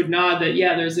head would nod that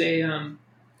there's a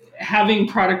having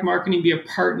product marketing be a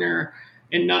partner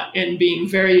and being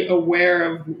very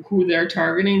aware of who they're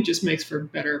targeting just makes for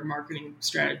better marketing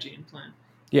strategy and plan.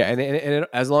 Yeah, and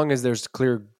as long as there's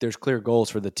clear goals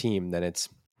for the team, then it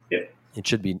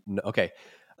should be okay.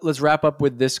 Let's wrap up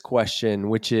with this question,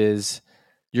 which is,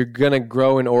 you're gonna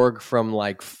grow an org from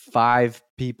like 5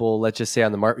 people, let's just say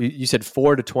on the market. You said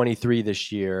 4 to 23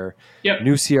 this year. Yep.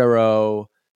 New CRO,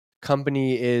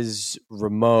 company is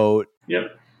remote.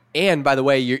 Yep. And by the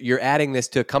way, you're adding this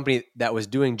to a company that was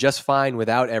doing just fine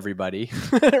without everybody,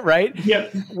 right?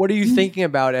 Yep. What are you thinking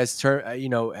about as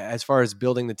far as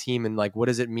building the team, and like what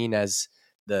does it mean as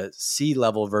the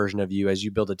C-level version of you as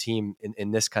you build a team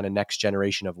in this kind of next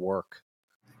generation of work?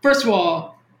 First of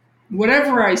all,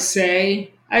 whatever I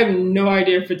say, I have no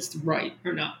idea if it's right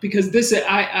or not, because there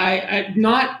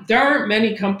aren't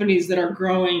many companies that are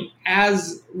growing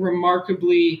as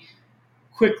remarkably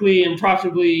quickly and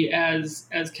profitably as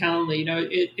Calendly.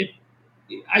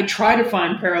 I try to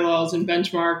find parallels and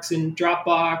benchmarks in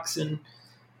Dropbox and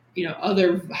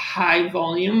other high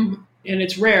volume, and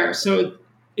it's rare. So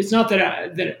it's not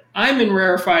that I'm in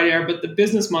rarefied air, but the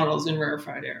business model is in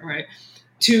rarefied air, right?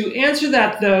 To answer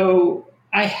that though,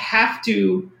 I have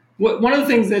to. One of the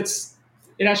things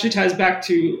it actually ties back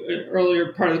to an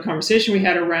earlier part of the conversation we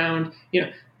had around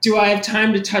do I have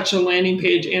time to touch a landing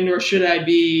page, and or should I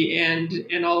be,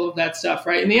 and all of that stuff,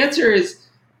 right? And the answer is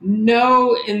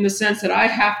no, in the sense that I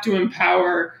have to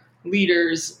empower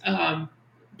leaders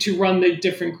to run the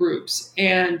different groups,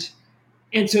 and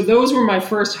so those were my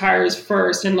first hires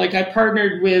first, and like I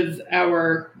partnered with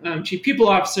our chief people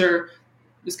officer,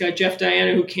 this guy Jeff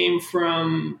Diana, who came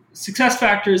from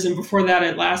SuccessFactors and before that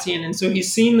Atlassian, and so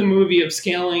he's seen the movie of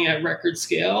scaling at record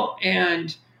scale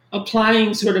and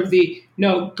applying sort of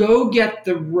go get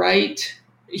the right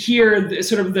here,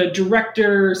 sort of the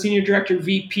director, senior director,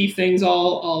 VP things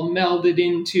all melded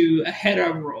into a head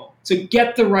of role. So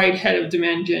get the right head of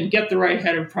demand gen, get the right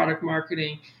head of product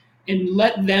marketing, and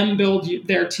let them build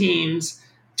their teams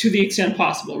to the extent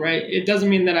possible, right? It doesn't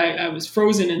mean that I was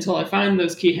frozen until I find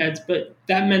those key heads, but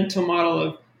that mental model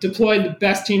of deploy the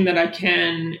best team that I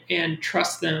can and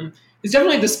trust them is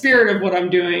definitely the spirit of what I'm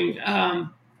doing. And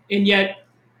yet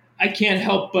I can't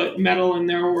help but meddle in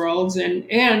their worlds,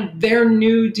 and they're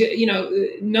new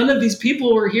to, none of these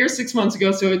people were here 6 months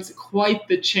ago. So it's quite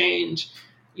the change,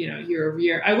 year over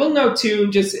year. I will note too,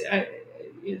 just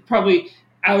probably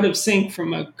out of sync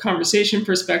from a conversation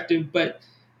perspective, but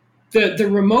the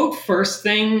remote first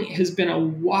thing has been a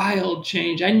wild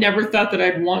change. I never thought that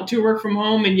I'd want to work from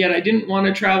home, and yet I didn't want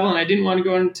to travel, and I didn't want to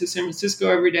go into San Francisco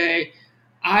every day.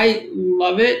 I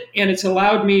love it, and it's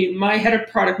allowed me. My head of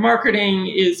product marketing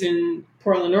is in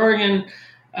Portland, Oregon.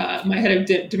 My head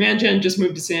of demand gen just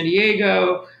moved to San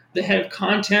Diego. The head of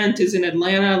content is in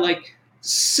Atlanta. Like,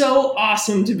 so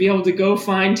awesome to be able to go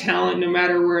find talent no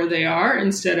matter where they are,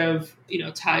 instead of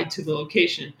tied to the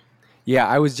location. Yeah,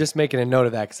 I was just making a note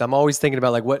of that because I'm always thinking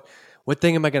about like what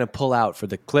thing am I going to pull out for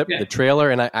the clip, the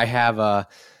trailer, and I have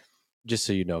just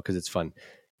so you know, because it's fun.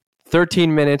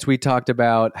 13 minutes, we talked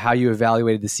about how you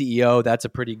evaluated the CEO. That's a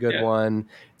pretty good one.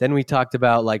 Then we talked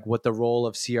about like what the role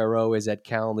of CRO is at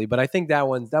Calendly. But I think that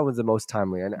one's the most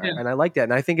timely. And I like that.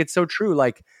 And I think it's so true.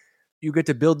 Like, you get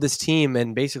to build this team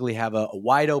and basically have a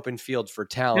wide open field for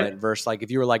talent versus like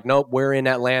if you were like, nope, we're in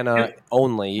Atlanta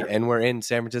only and we're in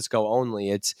San Francisco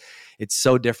only. It's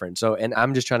so different. So, and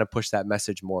I'm just trying to push that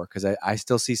message more because I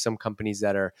still see some companies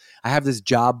that I have this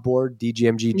job board,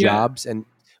 DGMG jobs, and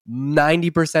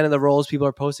 90% of the roles people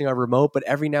are posting are remote, but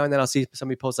every now and then I'll see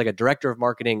somebody post like a director of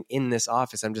marketing in this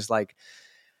office. I'm just like,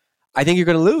 I think you're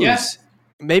going to lose.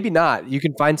 Maybe not. You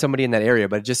can find somebody in that area,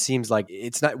 but it just seems like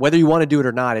it's not, whether you want to do it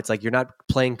or not, it's like you're not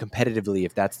playing competitively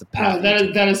if that's the path.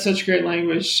 That is such great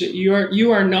language.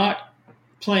 You are not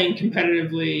playing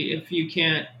competitively if you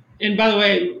can't. And by the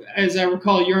way, as I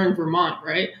recall, you're in Vermont,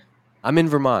 right? I'm in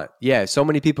Vermont. Yeah. So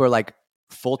many people are like,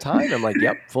 full time? I'm like,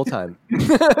 yep, full time.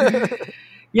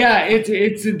 Yeah,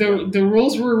 it's the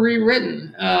rules were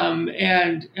rewritten,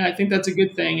 and I think that's a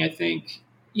good thing. I think,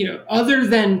 other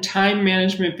than time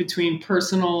management between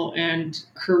personal and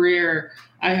career,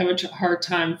 I have a hard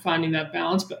time finding that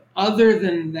balance. But other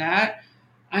than that,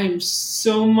 I'm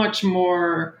so much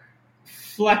more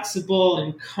flexible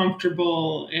and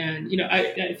comfortable. And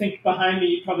I think behind me,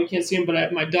 you probably can't see him,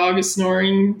 but my dog is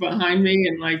snoring behind me,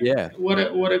 and like, Yeah. what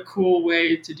a cool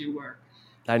way to do work.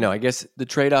 I know. I guess the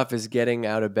trade-off is getting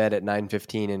out of bed at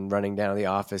 9:15 and running down to the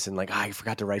office and like, I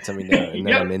forgot to write something down, and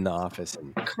then Yep. I'm in the office.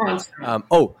 And, Constant.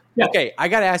 Okay. I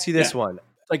got to ask you this one,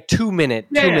 like 2-minute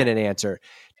answer.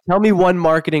 Tell me one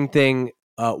marketing thing.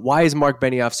 Why is Mark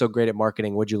Benioff so great at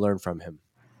marketing? What'd you learn from him?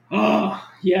 Oh,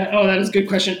 yeah. Oh, that is a good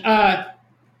question.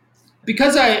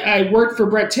 Because I worked for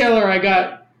Brett Taylor, I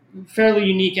got fairly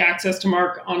unique access to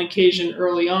Mark on occasion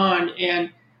early on, and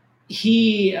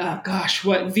he,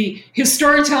 his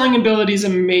storytelling ability is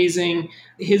amazing.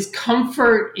 His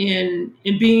comfort in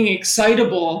being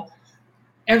excitable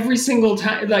every single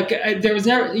time. Like, there was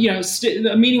never,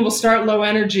 a meeting will start low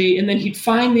energy, and then he'd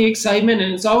find the excitement,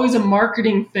 and it's always a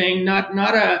marketing thing, not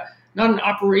an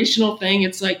operational thing.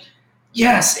 It's like,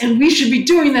 yes, and we should be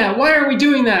doing that. Why aren't we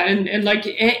doing that?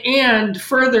 And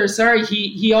further,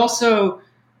 he also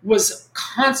was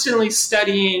constantly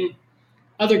studying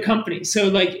other companies. So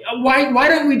like, why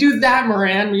don't we do that,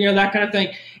 Moran? That kind of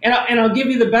thing. And I'll give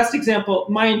you the best example.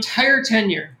 My entire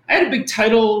tenure, I had a big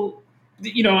title,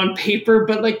 on paper,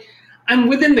 but like, I'm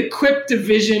within the Quip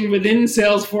division, within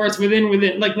Salesforce,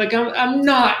 within like I'm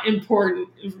not important,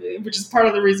 which is part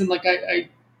of the reason like I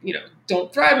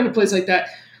don't thrive in a place like that.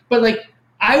 But like,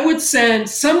 I would send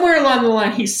somewhere along the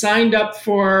line, he signed up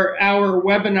for our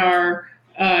webinar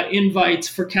invites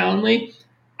for Calendly.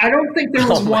 I don't think there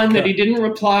was one that he didn't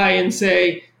reply and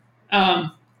say,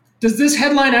 does this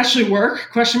headline actually work?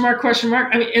 Question mark.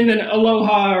 I mean, and then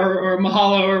aloha or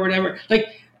mahalo or whatever. Like,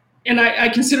 and I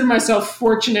consider myself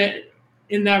fortunate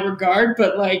in that regard,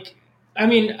 but like, I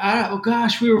mean,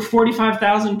 we were a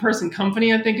 45,000 person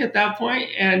company, I think, at that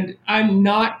point. And I'm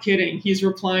not kidding. He's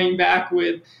replying back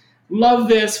with, love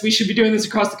this. We should be doing this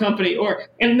across the company.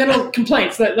 And then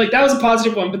complaints that was a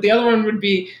positive one. But the other one would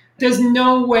be, there's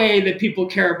no way that people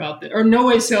care about this, or no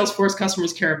way Salesforce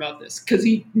customers care about this, because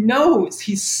he knows,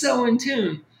 he's so in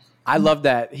tune. I love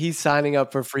that. He's signing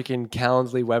up for freaking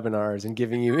Calendly webinars and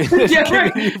giving you,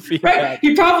 giving you feedback. Right.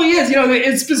 He probably is.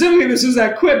 And specifically, this was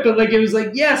at Quip, but like, it was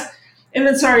like, yes. And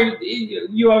then, sorry,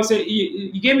 you always say,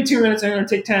 you gave me 2 minutes, I'm going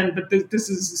to take 10, but this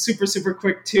is super, super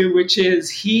quick too, which is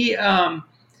he,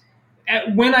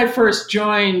 when I first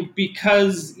joined,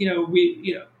 because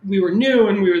we were new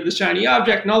and we were the shiny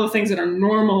object and all the things that are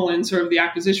normal in sort of the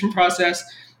acquisition process,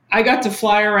 I got to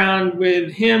fly around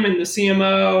with him and the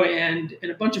CMO and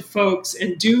a bunch of folks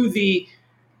and do the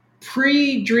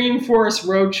pre-Dreamforce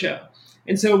roadshow.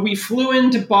 And so we flew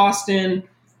into Boston.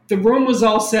 The room was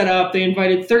all set up. They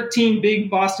invited 13 big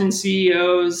Boston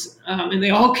CEOs, and they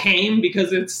all came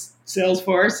because it's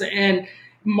Salesforce. And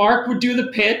Mark would do the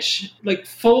pitch, like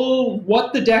full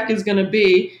what the deck is going to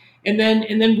be, and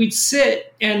then we'd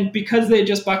sit, and because they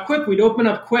just bought Quip, we'd open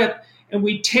up Quip and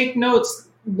we'd take notes,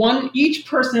 each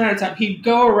person at a time. He'd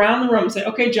go around the room and say,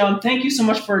 "Okay, John, thank you so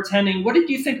much for attending. What did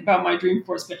you think about my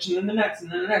Dreamforce pitch?" And then the next,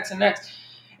 and then the next, and next.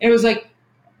 And it was like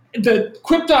the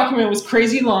Quip document was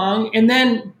crazy long, and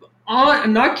then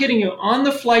I'm not kidding you, on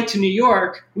the flight to New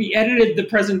York, we edited the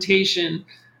presentation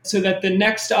so that the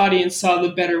next audience saw the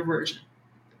better version.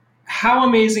 How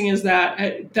amazing is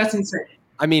that? That's insane.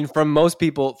 I mean, from a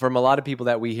lot of people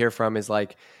that we hear from is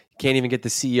like, can't even get the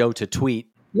CEO to tweet.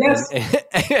 Yes.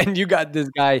 And you got this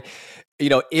guy,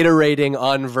 iterating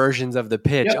on versions of the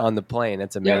pitch on the plane.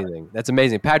 That's amazing. Yep. That's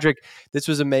amazing. Patrick, this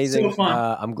was amazing. So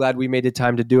fun. I'm glad we made the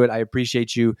time to do it. I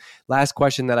appreciate you. Last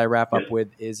question that I wrap up with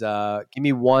is, give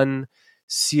me one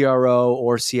CRO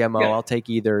or CMO. I'll take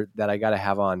either that I got to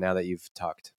have on now that you've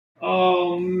talked.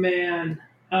 Oh, man.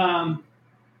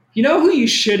 You know who you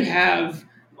should have,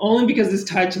 only because it's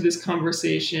tied to this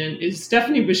conversation, is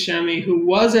Stephanie Buscemi, who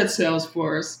was at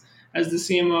Salesforce as the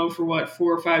CMO for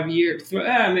 4 or 5 years,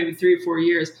 maybe 3 or 4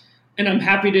 years. And I'm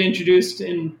happy to introduce,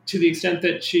 and to the extent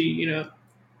that she,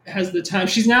 has the time.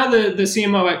 She's now the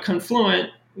CMO at Confluent,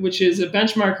 which is a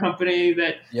benchmark company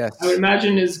that Yes. I would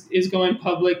imagine is going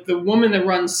public. The woman that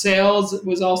runs sales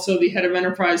was also the head of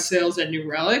enterprise sales at New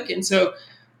Relic. And so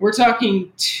we're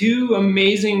talking two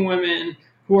amazing women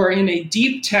who are in a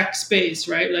deep tech space,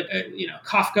 right? Like,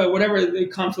 Kafka, whatever the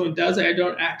Confluent does, I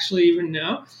don't actually even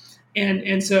know.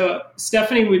 And so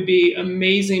Stephanie would be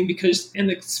amazing because in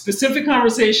the specific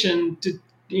conversation to,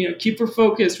 keep her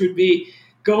focused would be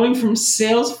going from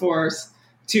Salesforce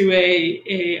to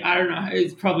a I don't know,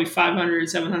 it's probably 500,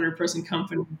 700 person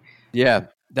company. Yeah,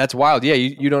 that's wild. Yeah,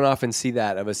 you don't often see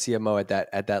that of a CMO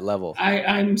at that level. I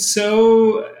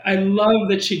love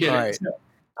that she did All it. right. So,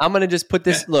 I'm going to just put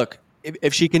this, look,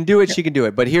 if she can do it, she can do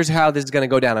it. But here's how this is going to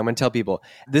go down. I'm going to tell people,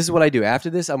 this is what I do.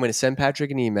 After this, I'm going to send Patrick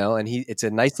an email, and it's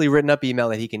a nicely written up email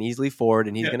that he can easily forward,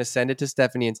 and he's going to send it to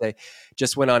Stephanie and say,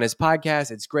 just went on his podcast.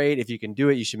 It's great. If you can do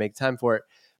it, you should make time for it.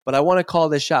 But I want to call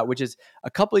this shot, which is a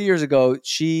couple of years ago,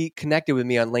 she connected with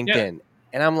me on LinkedIn.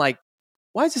 And I'm like,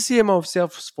 why is the CMO of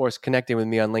Salesforce connecting with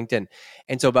me on LinkedIn?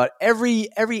 And so about every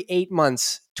 8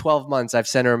 months, 12 months, I've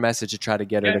sent her a message to try to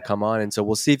get her to come on. And so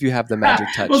we'll see if you have the magic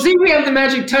touch. We'll see if we have the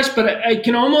magic touch, but I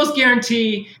can almost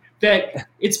guarantee that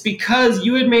it's because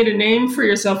you had made a name for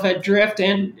yourself at Drift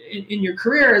and in your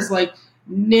career as like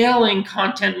nailing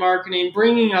content marketing,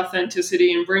 bringing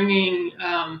authenticity and bringing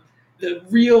the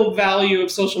real value of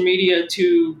social media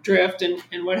to Drift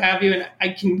and what have you. And I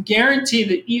can guarantee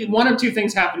that one of two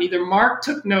things happened. Either Mark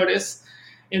took notice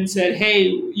and said, hey,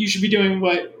 you should be doing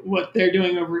what they're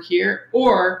doing over here.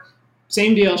 Or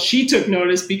same deal, she took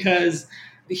notice because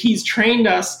he's trained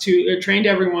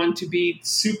everyone to be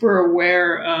super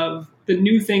aware of the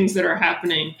new things that are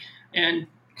happening and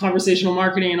conversational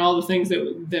marketing and all the things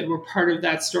that were part of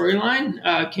that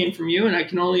storyline came from you. And I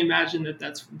can only imagine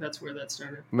that's where that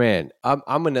started. Man,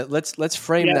 I'm gonna let's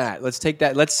frame that. Let's take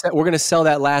that. We're gonna sell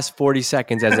that last 40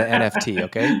 seconds as an NFT.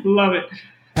 Okay. Love it.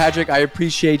 Patrick, I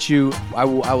appreciate you. I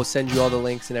will send you all the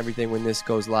links and everything when this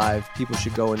goes live. People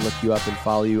should go and look you up and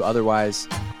follow you. Otherwise,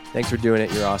 thanks for doing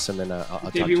it. You're awesome. And I'll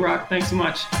talk to you. Rock. Thanks so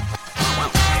much.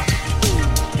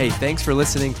 Hey, thanks for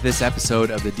listening to this episode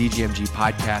of the DGMG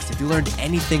podcast. If you learned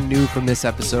anything new from this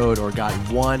episode or got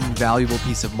one valuable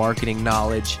piece of marketing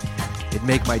knowledge, it'd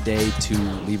make my day to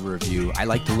leave a review. I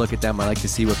like to look at them. I like to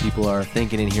see what people are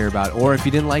thinking and hear about. Or if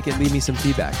you didn't like it, leave me some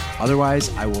feedback. Otherwise,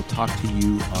 I will talk to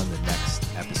you on the next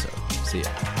episode. See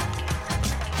ya.